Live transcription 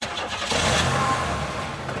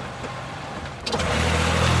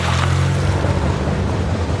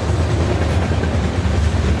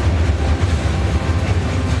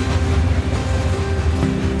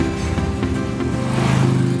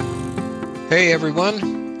Hey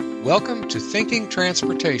everyone, welcome to Thinking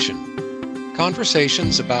Transportation,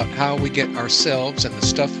 conversations about how we get ourselves and the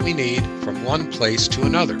stuff we need from one place to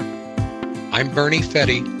another. I'm Bernie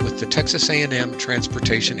Fetty with the Texas A&M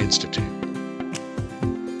Transportation Institute.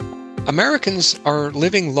 Americans are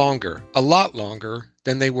living longer, a lot longer,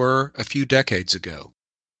 than they were a few decades ago.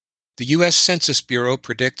 The U.S. Census Bureau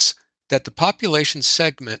predicts that the population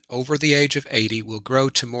segment over the age of 80 will grow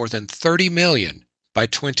to more than 30 million by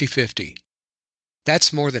 2050.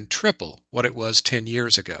 That's more than triple what it was 10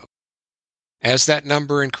 years ago. As that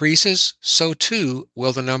number increases, so too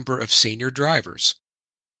will the number of senior drivers.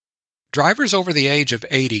 Drivers over the age of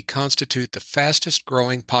 80 constitute the fastest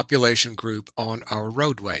growing population group on our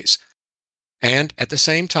roadways. And at the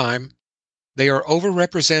same time, they are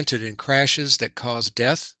overrepresented in crashes that cause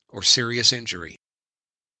death or serious injury.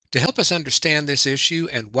 To help us understand this issue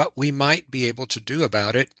and what we might be able to do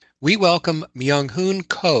about it, we welcome Myung-Hoon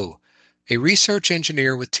Ko, a research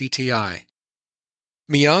engineer with TTI.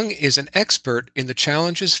 Myung is an expert in the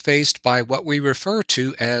challenges faced by what we refer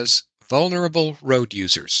to as vulnerable road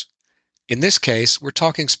users. In this case, we're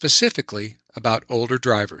talking specifically about older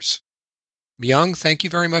drivers. Myung, thank you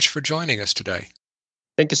very much for joining us today.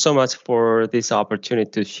 Thank you so much for this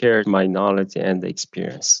opportunity to share my knowledge and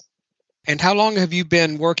experience. And how long have you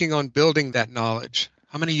been working on building that knowledge?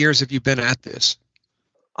 How many years have you been at this?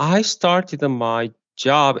 I started my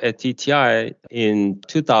job at TTI in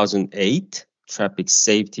 2008, traffic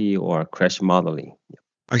safety or crash modeling.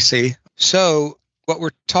 I see. So what we're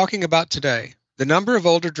talking about today, the number of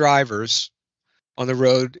older drivers on the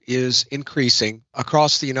road is increasing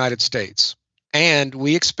across the United States. And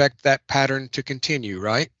we expect that pattern to continue,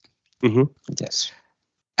 right? Yes.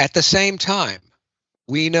 At the same time,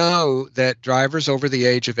 we know that drivers over the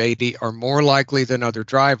age of 80 are more likely than other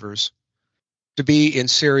drivers to be in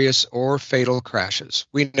serious or fatal crashes.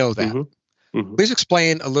 We know that. Please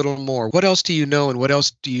explain a little more. What else do you know and what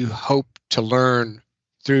else do you hope to learn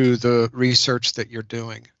through the research that you're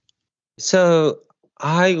doing? So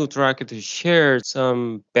I would like to share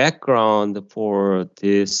some background for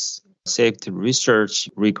this safety research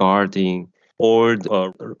regarding old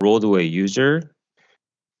roadway user.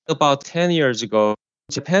 About 10 years ago,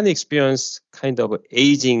 Japan experienced kind of an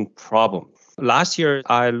aging problem. Last year,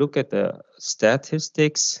 I looked at the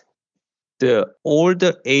statistics. The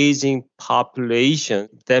older aging population,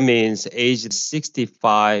 that means age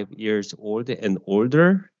 65 years old and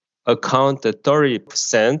older, account for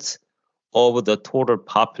 30% of the total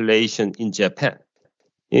population in Japan.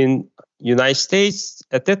 In United States,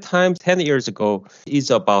 at that time, 10 years ago,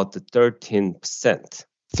 is about 13%.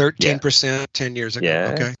 13% 10 years ago.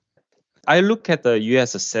 Yeah. Okay. I look at the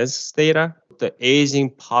U.S. Census data. The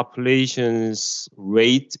aging population's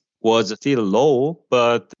rate was still low,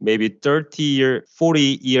 but maybe 40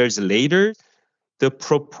 years later, the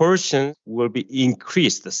proportion will be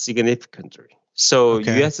increased significantly. So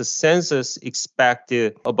U.S. Census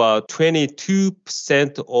expected about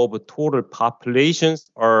 22% of total populations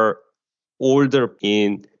are older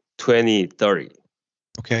in 2030.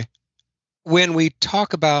 Okay. When we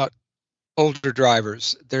talk about older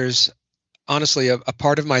drivers, there's honestly a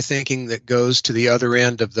part of my thinking that goes to the other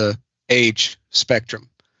end of the age spectrum,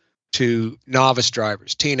 to novice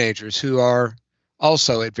drivers, teenagers who are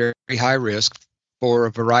also at very high risk for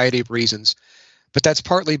a variety of reasons, but that's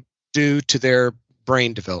partly due to their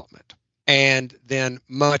brain development. And then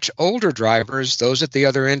much older drivers, those at the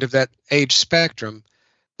other end of that age spectrum,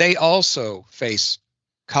 they also face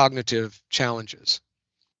cognitive challenges.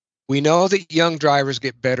 We know that young drivers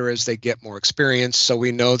get better as they get more experience, so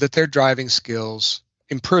we know that their driving skills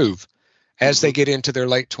improve as they get into their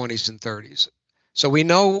late 20s and 30s. So we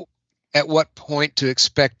know at what point to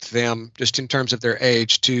expect them, just in terms of their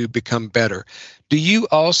age, to become better. Do you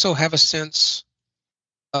also have a sense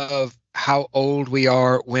of how old we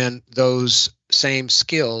are when those same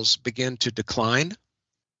skills begin to decline?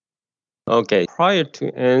 Okay. Prior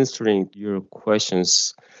to answering your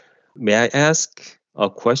questions, may I ask a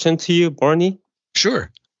question to you, Barney?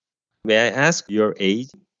 Sure. May I ask your age?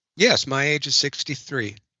 Yes, my age is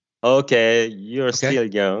 63. Okay, you're still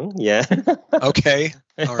young. Yeah. Okay.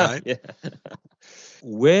 All right. Yeah.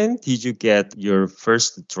 When did you get your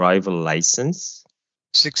first driver license?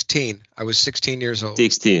 16. I was 16 years old.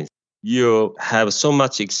 16. You have so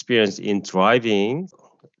much experience in driving.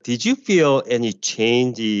 Did you feel any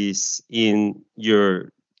changes in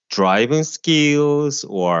your driving skills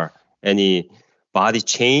or any body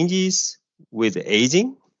changes with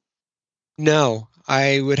aging? No,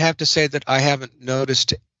 I would have to say that I haven't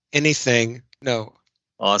noticed anything. No.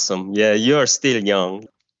 Awesome. Yeah, you're still young.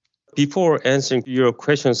 Before answering your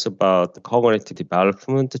questions about cognitive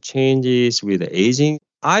development changes with aging,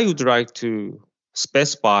 I would like to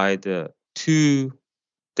specify the two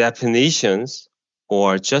definitions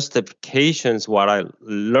or justifications what I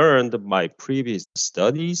learned by previous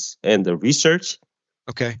studies and the research.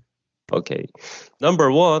 Okay. Okay. Number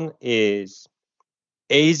one is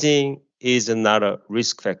aging is not a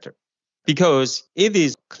risk factor because it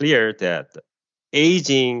is clear that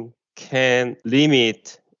aging can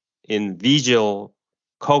limit in visual,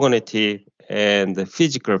 cognitive, and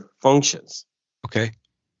physical functions. Okay.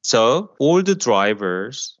 So older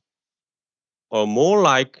drivers are more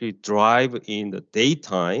likely to drive in the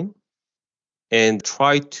daytime and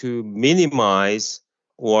try to minimize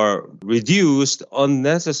or reduce the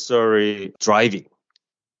unnecessary driving.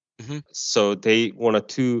 Hmm. So they wanted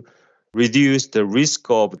to reduce the risk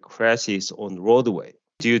of crashes on roadway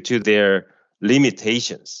due to their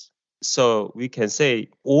limitations. So we can say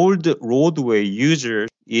old roadway user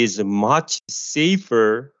is a much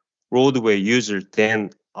safer roadway user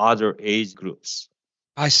than other age groups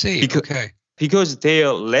I see. because, Okay. because they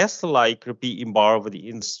are less likely to be involved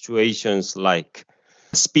in situations like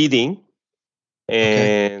speeding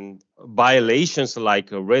Okay. and violations like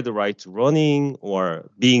red light running or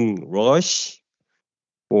being rushed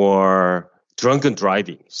or drunken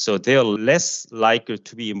driving. So they are less likely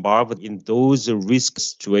to be involved in those risk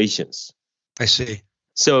situations. I see.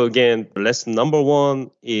 So again, lesson number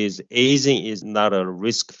one is aging is not a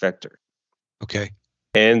risk factor. Okay.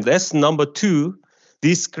 And lesson number two,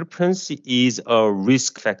 discrepancy is a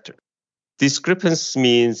risk factor. Discrepancy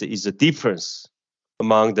means is a difference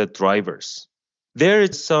among the drivers. There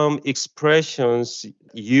is some expressions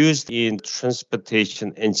used in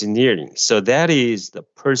transportation engineering. So that is the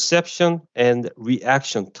perception and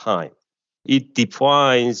reaction time. It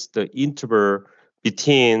defines the interval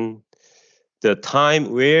between the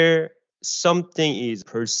time where something is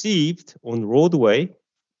perceived on roadway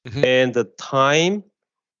Hmm. and the time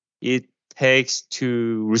it takes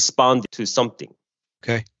to respond to something.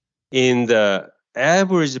 Okay. In the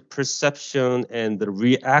average perception and the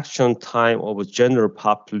reaction time of a general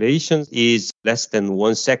population is less than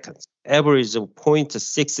 1 second, average of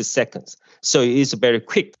 0.6 seconds. So it is very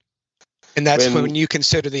quick. And that's When when you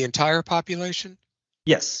consider the entire population?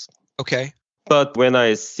 yes, Okay. but when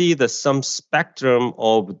I see the some spectrum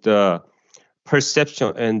of the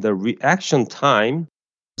perception and the reaction time,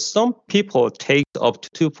 some people take up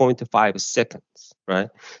to 2.5 seconds, right?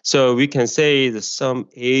 So we can say that some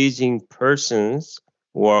aging persons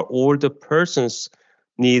or older persons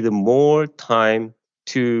need more time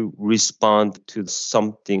to respond to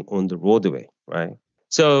something on the roadway, right?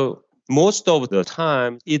 So most of the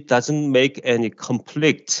time, it doesn't make any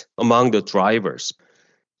conflict among the drivers.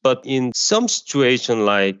 But in some situation,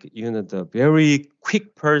 like the very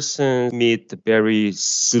quick person meet the very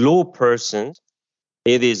slow person,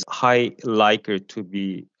 it is high likely to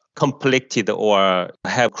be conflicted or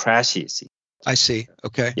have crashes. I see.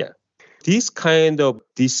 Okay. Yeah. These kind of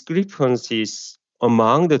discrepancies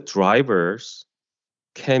among the drivers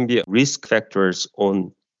can be risk factors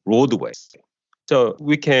on roadways. So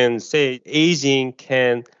we can say aging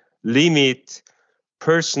can limit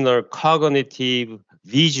personal cognitive,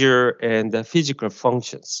 visual, and physical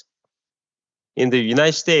functions. In the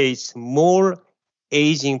United States, more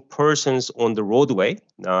aging persons on the roadway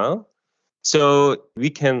now. So we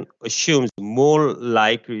can assume more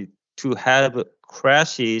likely to have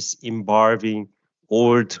crashes involving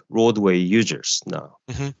old roadway users now,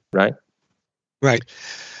 Hmm. right? Right.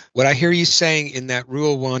 What I hear you saying in that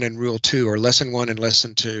rule one and rule two, or lesson one and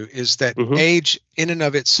lesson two, is that Mm-hmm. age in and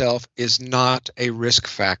of itself is not a risk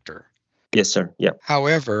factor. Yes, sir. Yeah.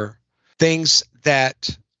 However, things that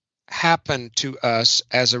happen to us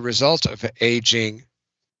as a result of aging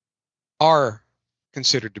are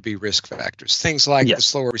considered to be risk factors. Things like the Yes.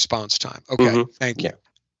 slower response time. Okay, Mm-hmm. thank you. Yeah.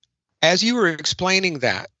 As you were explaining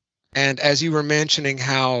that, and as you were mentioning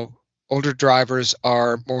how older drivers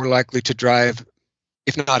are more likely to drive,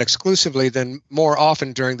 if not exclusively, then more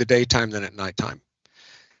often during the daytime than at nighttime.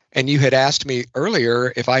 And you had asked me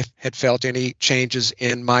earlier if I had felt any changes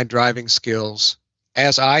in my driving skills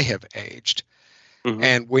as I have aged. Mm-hmm.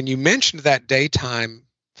 And when you mentioned that daytime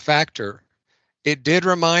factor, it did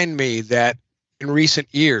remind me that in recent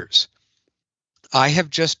years, I have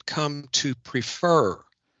just come to prefer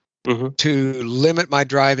Mm-hmm. to limit my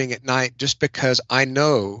driving at night just because I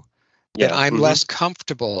know that Yeah. I'm Mm-hmm. less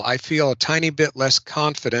comfortable. I feel a tiny bit less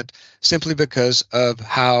confident simply because of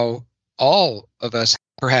how all of us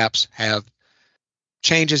perhaps have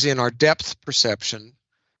changes in our depth perception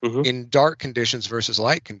Mm-hmm. in dark conditions versus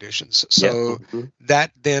light conditions. Yeah. So Mm-hmm.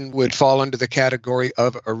 that then would fall under the category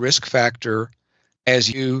of a risk factor as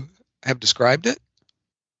you have described it?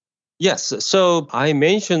 Yes. So I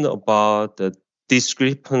mentioned about the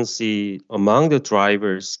discrepancy among the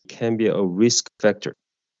drivers can be a risk factor.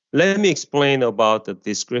 Let me explain about the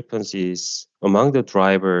discrepancies among the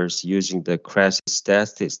drivers using the crash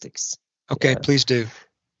statistics. Okay, Yeah. please do.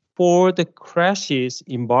 For the crashes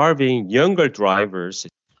involving younger drivers,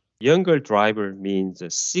 younger driver means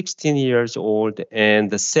 16 years old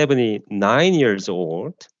and 79 years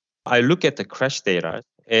old. I look at the crash data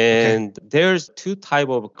Okay. and there's two type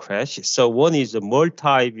of crashes. So one is a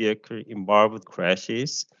multi-vehicle involved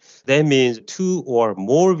crashes. That means two or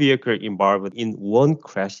more vehicle involved in one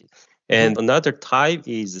crash. Hmm. And another type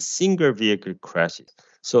is single vehicle crashes.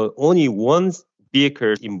 So only one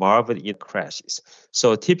vehicle involved in crashes.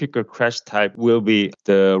 So typical crash type will be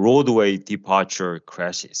the roadway departure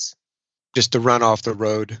crashes. Just to run off the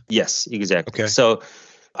road. Yes, exactly. Okay. So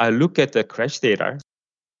I look at the crash data.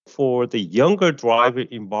 For the younger driver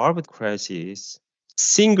involved crashes,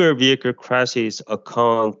 single vehicle crashes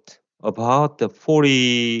account about the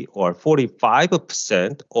 40 or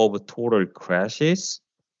 45% of total crashes.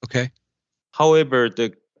 Okay. However,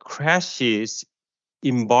 the crashes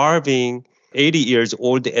involving 80 years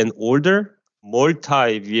old and older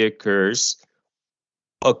multi vehicles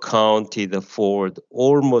accounted for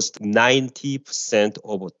almost 90%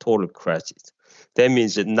 of total crashes. That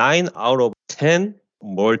means that 9 out of 10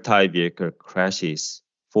 multi vehicle crashes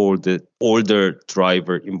for the older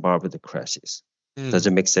driver involved in the crashes. Does it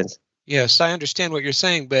Hmm. make sense? Yes, I understand what you're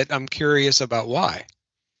saying, but I'm curious about why.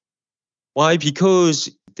 Why? Because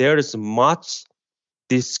there is much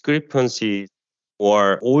discrepancy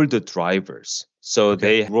or older drivers. So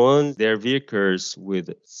Okay. they run their vehicles with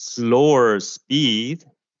slower speed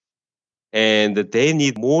and they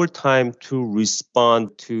need more time to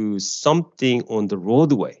respond to something on the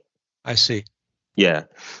roadway. I see. Yeah.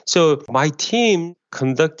 So my team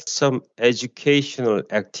conducted some educational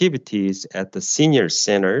activities at the senior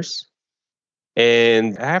centers.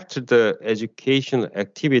 And after the educational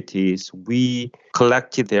activities, we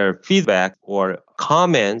collected their feedback or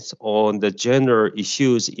comments on the general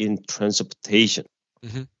issues in transportation.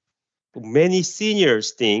 Hmm. Many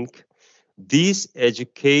seniors think this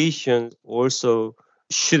education also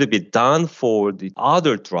should be done for the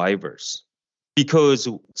other drivers because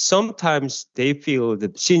sometimes they feel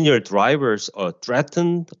the senior drivers are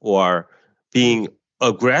threatened or being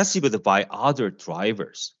aggressive by other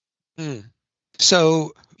drivers. Mm.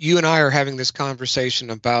 So you and I are having this conversation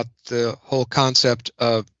about the whole concept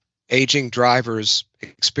of aging drivers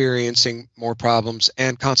experiencing more problems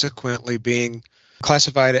and consequently being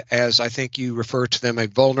classified as, I think you refer to them, a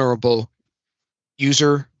vulnerable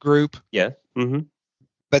user group. Yeah. Hmm.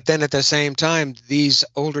 But then at the same time, these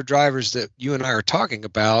older drivers that you and I are talking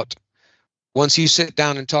about, once you sit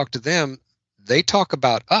down and talk to them, they talk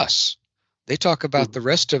about us. They talk about the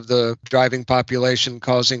rest of the driving population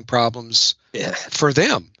causing problems Yeah. for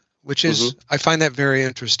them, which is, Hmm. I find that very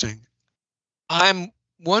interesting. I'm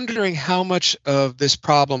wondering how much of this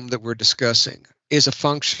problem that we're discussing is a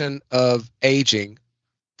function of aging,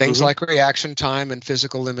 things Hmm. like reaction time and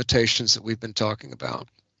physical limitations that we've been talking about,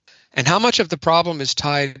 and how much of the problem is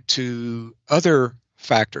tied to other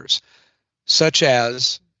factors, such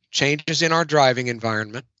as changes in our driving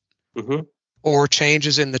environment Hmm. or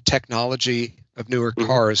changes in the technology of newer Hmm.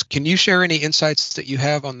 cars. Can you share any insights that you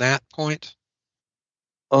have on that point?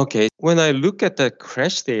 Okay. When I look at the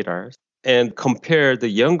crash data and compare the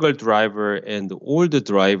younger driver and the older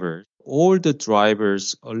drivers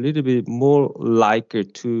are a little bit more likely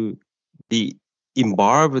to be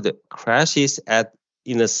involved with crashes at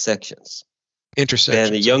intersections than the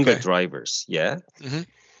Intersections, younger okay. drivers. Yeah. Hmm.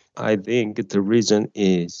 I think the reason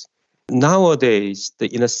is nowadays the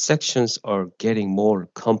intersections are getting more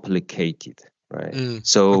complicated, right? Mm,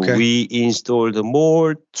 So okay, we installed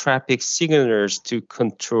more traffic signals to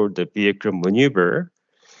control the vehicle maneuver,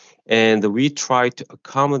 and we try to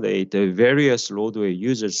accommodate the various roadway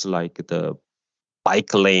users like the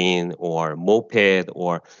bike lane or moped,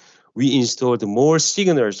 or we installed more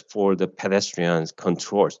signals for the pedestrians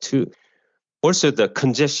controls too. Also the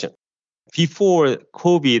congestion. Before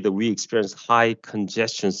COVID, we experienced high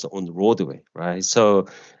congestions on the roadway, right? So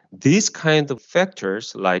these kind of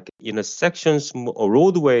factors like intersections or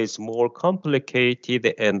roadways more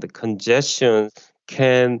complicated and the congestion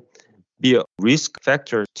can be a risk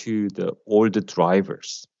factor to the older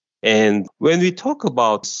drivers. And when we talk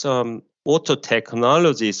about some auto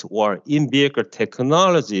technologies or in-vehicle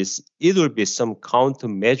technologies, it will be some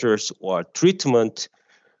countermeasures or treatment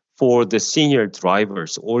for the senior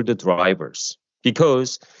drivers, older drivers,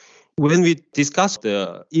 because when we discuss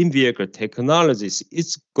the in-vehicle technologies,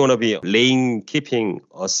 it's going to be lane keeping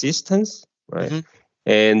assistance, right? Hmm.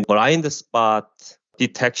 And blind spot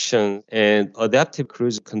detection and adaptive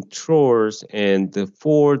cruise controls and the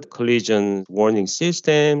forward collision warning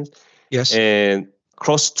systems Yes. and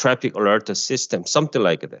cross traffic alert system, something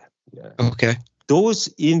like that. Yeah. Okay. Those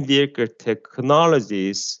in-vehicle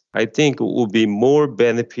technologies, I think, will be more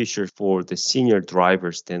beneficial for the senior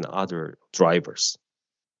drivers than other drivers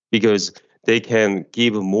because they can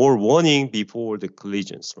give more warning before the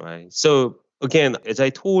collisions, right? So again, as I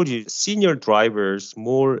told you, senior drivers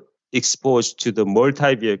more exposed to the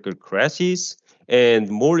multi-vehicle crashes and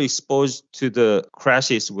more exposed to the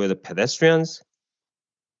crashes with pedestrians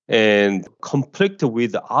and conflict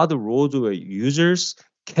with other roadway users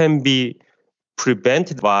can be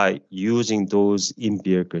prevented by using those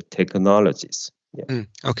in-vehicle technologies. Yeah.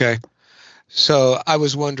 Okay. So I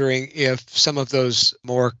was wondering if some of those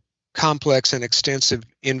more complex and extensive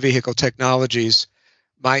in-vehicle technologies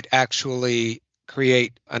might actually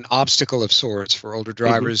create an obstacle of sorts for older Hmm.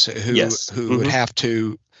 drivers who Yes. who would Hmm. have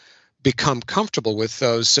to become comfortable with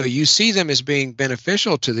those. So you see them as being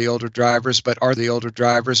beneficial to the older drivers, but are the older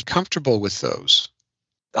drivers comfortable with those?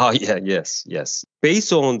 Oh, yeah, yes, yes.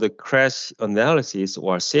 Based on the crash analysis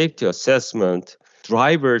or safety assessment,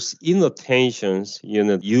 drivers' inattentions,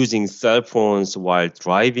 using cell phones while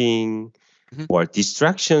driving Mhm. or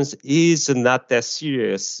distractions is not that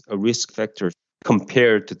serious a risk factor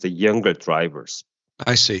compared to the younger drivers.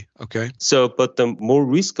 I see. Okay. So, but the more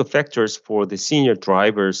risk factors for the senior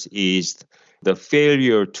drivers is the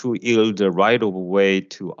failure to yield the right of way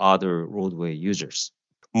to other roadway users.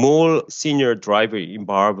 More senior driver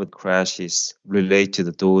involved crashes relate to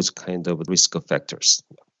those kind of risk factors.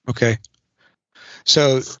 Okay.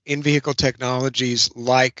 So in-vehicle technologies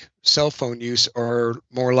like cell phone use are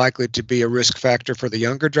more likely to be a risk factor for the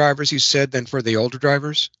younger drivers, you said, than for the older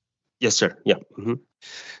drivers? Yes, sir. Yeah. Mhm.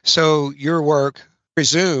 So your work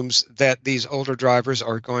presumes that these older drivers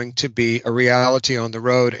are going to be a reality on the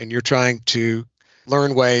road, and you're trying to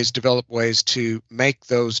learn ways, develop ways to make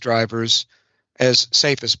those drivers as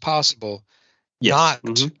safe as possible, Yes.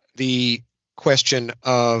 not the question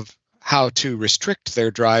of how to restrict their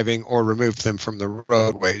driving or remove them from the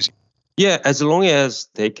roadways. Yeah, as long as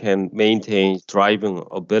they can maintain driving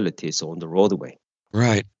abilities on the roadway.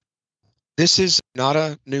 Right. This is not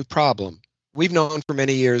a new problem. We've known for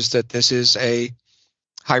many years that this is a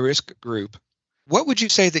high risk group. What would you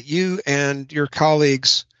say that you and your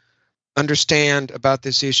colleagues understand about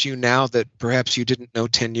this issue now that perhaps you didn't know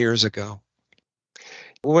 10 years ago?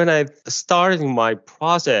 When I started my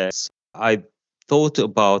process, I thought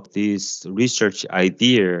about this research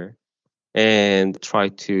idea and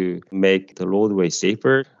tried to make the roadway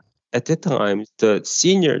safer. At that time, the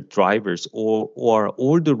senior drivers or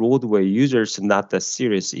older roadway users not a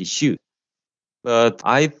serious issue. But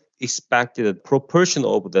I expected the proportion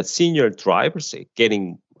of the senior drivers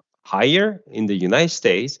getting higher in the United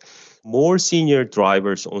States, more senior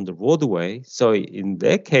drivers on the roadway. So in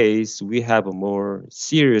that case, we have more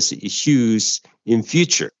serious issues in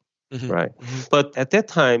future, Hmm. right? Hmm. But at that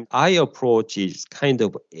time, I approach is kind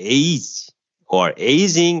of age or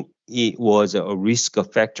aging. It was a risk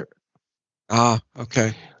factor. Ah,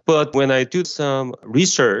 okay. But when I do some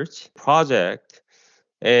research project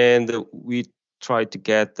and we try to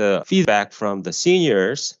get the feedback from the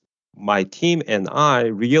seniors, my team and I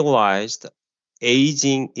realized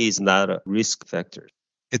aging is not a risk factor.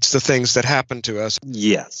 It's the things that happen to us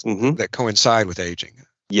Yes. that coincide with aging.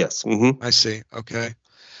 Yes. I see. Okay.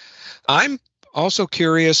 I'm also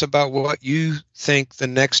curious about what you think the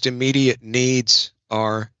next immediate needs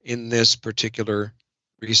are in this particular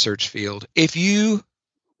research field. If you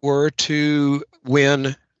were to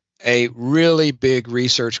win a really big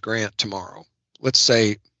research grant tomorrow, let's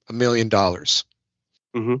say $1 million,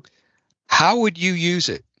 hmm how would you use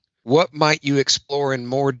it? What might you explore in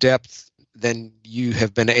more depth than you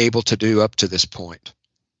have been able to do up to this point?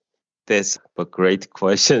 That's a great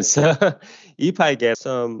question. So if I get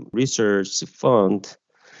some research fund,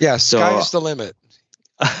 Yeah, sky so is the limit.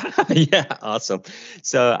 yeah, awesome.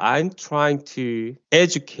 So I'm trying to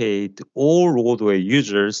educate all roadway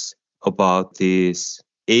users about these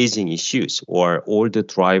aging issues or older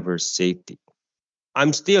driver safety.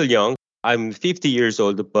 I'm still young. I'm 50 years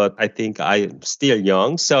old, but I think I'm still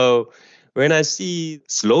young. So when I see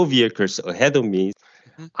slow vehicles ahead of me,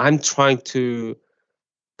 Mhm. I'm trying to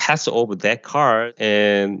pass over that car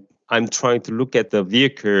and I'm trying to look at the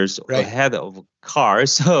vehicles Right. ahead of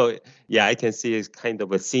cars. So yeah, I can see it's kind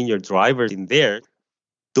of a senior driver in there.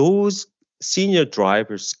 Those senior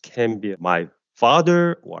drivers can be my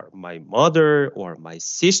father or my mother or my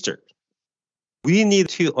sister. We need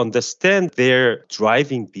to understand their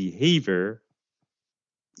driving behavior.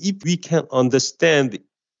 If we can understand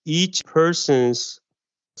each person's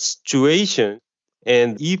situation,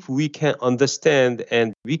 and if we can understand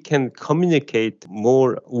and we can communicate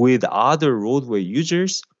more with other roadway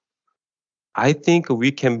users, I think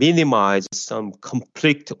we can minimize some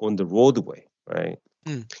conflict on the roadway, right?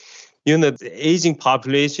 Hmm. The aging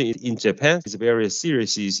population in Japan is a very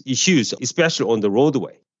serious issue, especially on the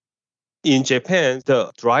roadway. In Japan,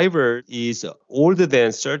 the driver is older than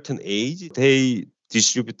a certain age. They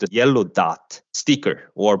distribute the yellow dot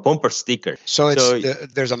sticker or bumper sticker. So So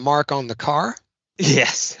there's a mark on the car?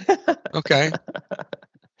 yes, Okay.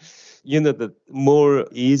 the more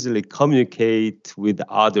easily communicate with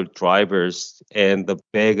other drivers and the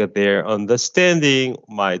better their understanding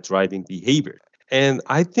my driving behavior. And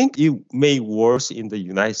I think it may work in the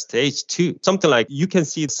United States too. Something like you can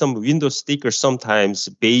see some window stickers sometimes,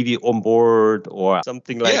 baby on board or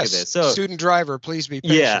something like that. Yes. So Student driver, please be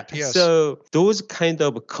yeah, patient. Yes. so those kind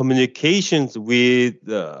of communications with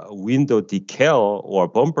window decal or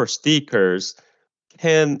bumper stickers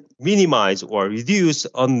can minimize or reduce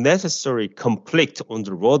unnecessary conflict on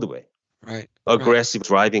the roadway, Right. Right. aggressive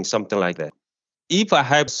driving, something like that. If I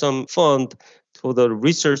have some fund for the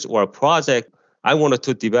research or project, I wanted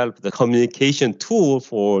to develop the communication tool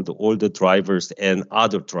for the older drivers and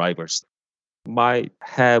other drivers. Might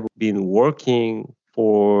have been working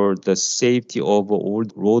for the safety of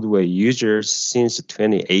old roadway users since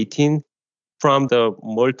 2018. From the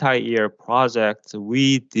multi-year project,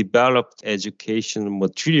 we developed education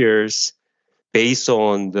materials based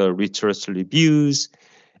on the literature reviews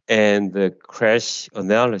and the crash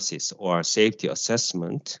analysis or safety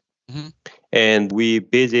assessment. Hmm. And we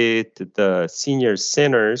visit the senior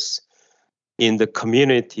centers in the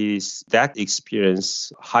communities that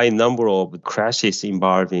experience high number of crashes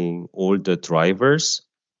involving older drivers.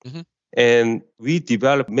 Hmm. And we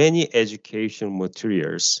develop many education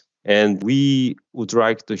materials. And we would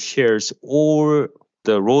like to share all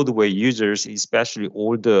the roadway users, especially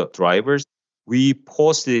older drivers. We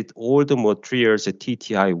posted all the materials at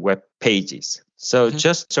TTI web pages. So Hmm.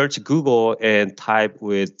 just search Google and type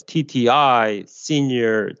with TTI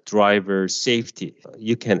senior driver safety.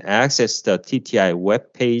 You can access the TTI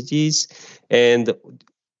web pages. And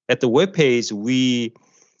at the web page, we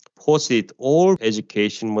posted all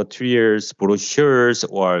education materials, brochures,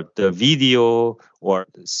 or the video, or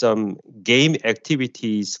some game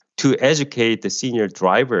activities to educate the senior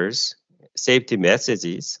drivers, safety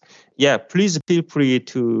messages. Yeah, please feel free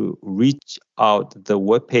to reach out the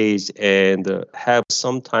webpage and have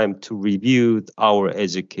some time to review our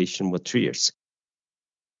education materials.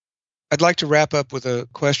 I'd like to wrap up with a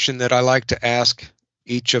question that I like to ask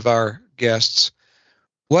each of our guests.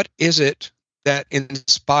 What is it that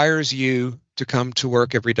inspires you to come to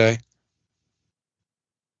work every day?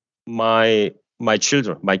 My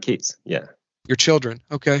children, my kids, yeah. Your children.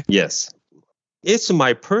 Okay. Yes. It's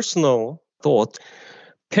my personal thought.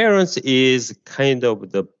 Parents is kind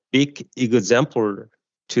of the big example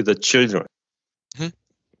to the children. Hmm.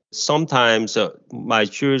 Sometimes my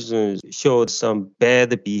children show some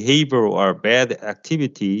bad behavior or bad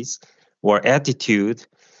activities or attitude.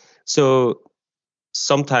 So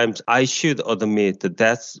sometimes I should admit that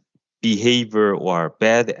that's behavior or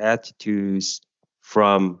bad attitudes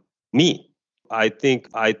from me. I think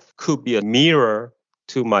I could be a mirror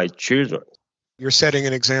to my children. You're setting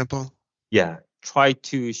an example. Yeah, try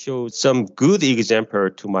to show some good example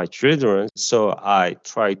to my children. So I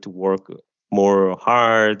try to work more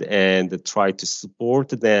hard and try to support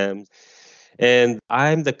them. And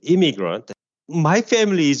I'm the immigrant. My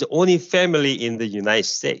family is only family in the United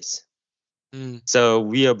States. Mm. So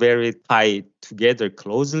we are very tied together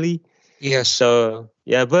closely. Yes. So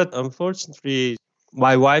yeah, but unfortunately,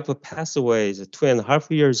 my wife passed away 2.5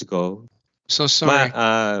 years ago. So sorry.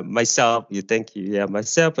 Myself, you thank you. Yeah,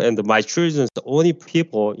 myself and my children, the only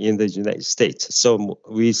people in the United States. So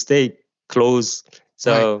we stay close. Right.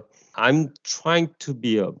 So I'm trying to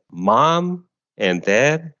be a mom and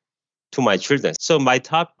dad to my children. So my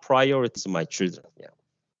top priority is my children. Yeah.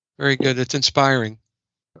 Very good. It's inspiring.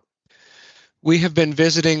 We have been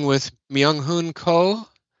visiting with Myung-Hoon Ko,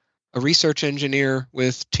 a research engineer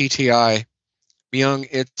with TTI. Myung,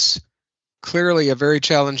 it's clearly a very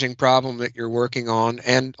challenging problem that you're working on,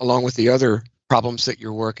 and along with the other problems that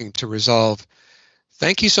you're working to resolve.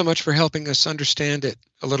 Thank you so much for helping us understand it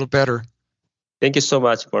a little better. Thank you so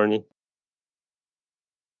much, Bernie.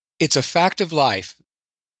 It's a fact of life.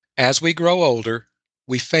 As we grow older,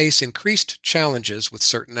 we face increased challenges with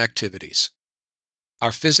certain activities.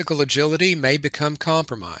 Our physical agility may become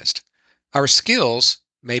compromised. Our skills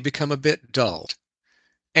may become a bit dulled.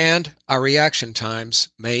 And our reaction times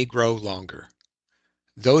may grow longer.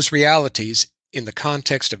 Those realities, in the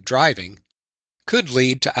context of driving, could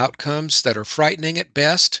lead to outcomes that are frightening at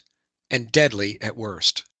best and deadly at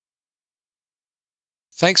worst.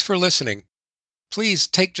 Thanks for listening. Please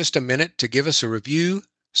take just a minute to give us a review,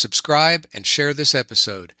 subscribe, and share this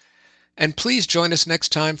episode. And please join us next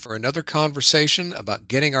time for another conversation about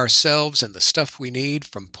getting ourselves and the stuff we need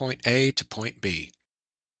from point A to point B.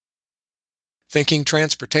 Thinking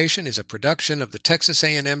Transportation is a production of the Texas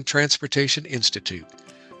A&M Transportation Institute,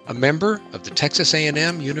 a member of the Texas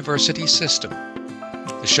A&M University System.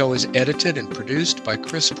 The show is edited and produced by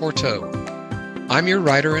Chris Porteau. I'm your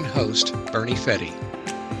writer and host, Bernie Fetty.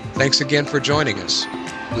 Thanks again for joining us.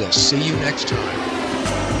 We'll see you next time.